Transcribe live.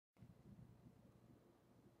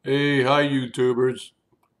Hey, hi YouTubers.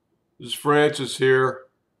 This is Fran-Sez here.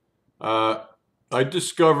 Uh, I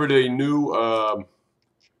discovered a new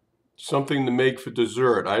something to make for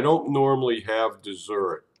dessert. I don't normally have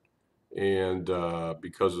dessert, and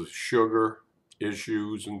because of sugar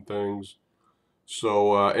issues and things.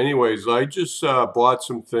 So, anyways, I just bought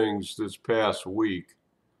some things this past week,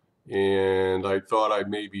 and I thought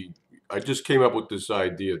I just came up with this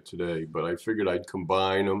idea today, but I figured I'd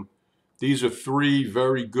combine them. These are three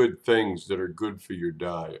very good things that are good for your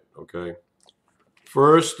diet, okay?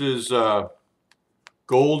 First is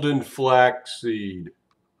golden flaxseed,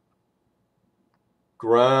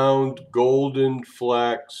 ground golden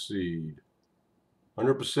flaxseed,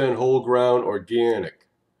 100% whole ground organic.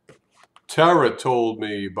 Tara told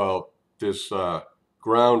me about this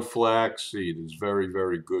ground flaxseed is very,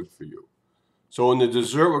 very good for you. So in the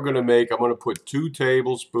dessert we're going to make, I'm going to put 2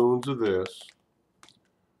 tablespoons of this,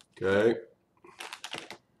 okay?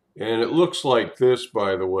 And it looks like this,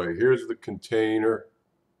 by the way. Here's the container.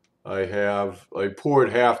 I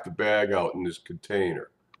poured half the bag out in this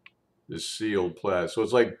container. This sealed plastic. So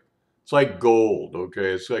it's like gold,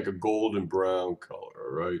 okay? It's like a golden brown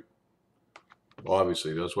color, right?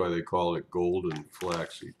 Obviously, that's why they call it golden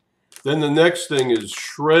flaxseed. Then the next thing is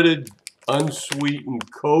shredded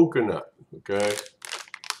unsweetened coconut, okay?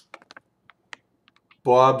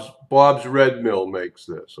 Bob's Red Mill makes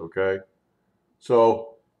this, okay?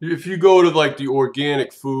 So if you go to like the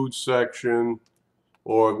organic food section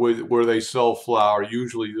or where they sell flour,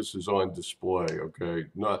 usually this is on display, okay?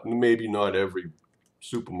 Maybe not every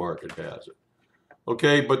supermarket has it.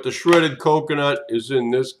 Okay, but the shredded coconut is in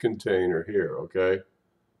this container here, okay?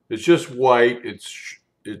 It's just white, it's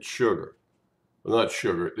sugar. Well, not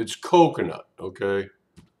sugar, it's coconut, okay?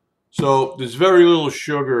 So there's very little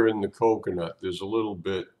sugar in the coconut. There's a little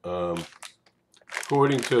bit,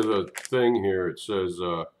 according to the thing here, it says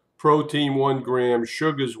protein 1 gram,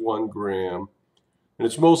 sugars 1 gram, and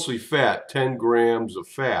it's mostly fat, 10 grams of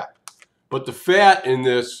fat. But the fat in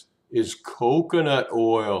this is coconut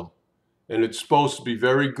oil, and it's supposed to be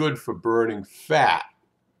very good for burning fat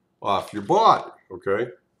off your body,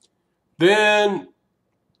 okay? Then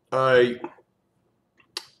I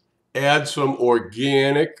add some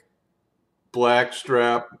organic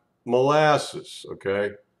blackstrap molasses,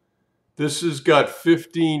 okay? This has got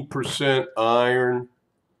 15% iron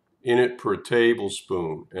in it per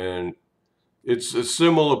tablespoon, and it's a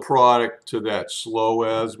similar product to that slow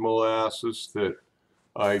as molasses that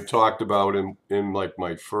I talked about in like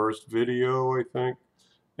my first video, I think.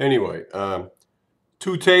 Anyway,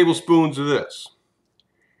 2 tablespoons of this.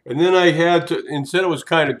 And then I had to, instead it was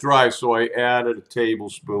kind of dry, so I added a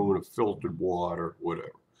tablespoon of filtered water,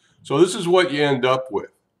 whatever. So this is what you end up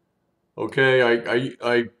with. Okay,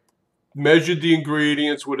 I measured the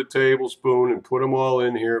ingredients with a tablespoon and put them all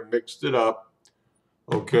in here, mixed it up,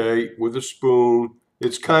 okay, with a spoon.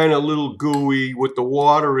 It's kind of a little gooey. With the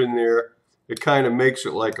water in there, it kind of makes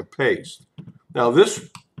it like a paste. Now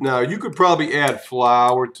you could probably add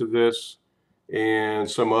flour to this and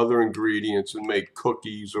some other ingredients and make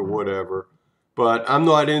cookies or whatever. But I'm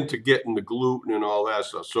not into getting the gluten and all that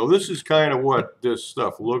stuff. So this is kind of what this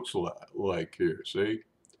stuff looks like here, see?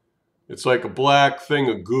 It's like a black thing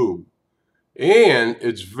of goo. And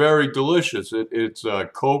it's very delicious. It's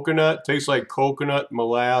coconut, tastes like coconut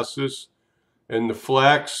molasses, and the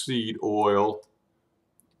flaxseed oil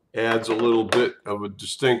adds a little bit of a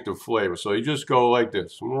distinctive flavor. So you just go like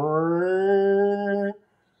this. When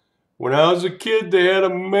I was a kid, they had a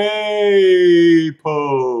Maypo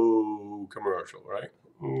commercial, right?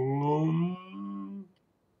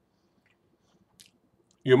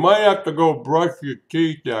 You might have to go brush your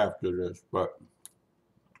teeth after this, but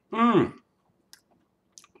I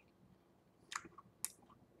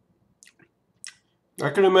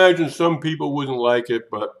can imagine some people wouldn't like it,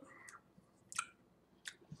 but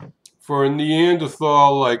for a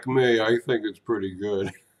Neanderthal like me, I think it's pretty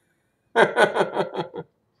good.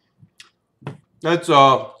 That's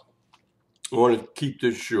all. I want to keep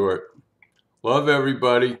this short. Love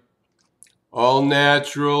everybody. All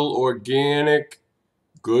natural, organic,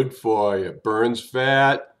 good for you. Burns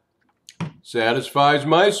fat, satisfies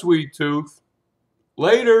my sweet tooth.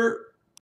 Later.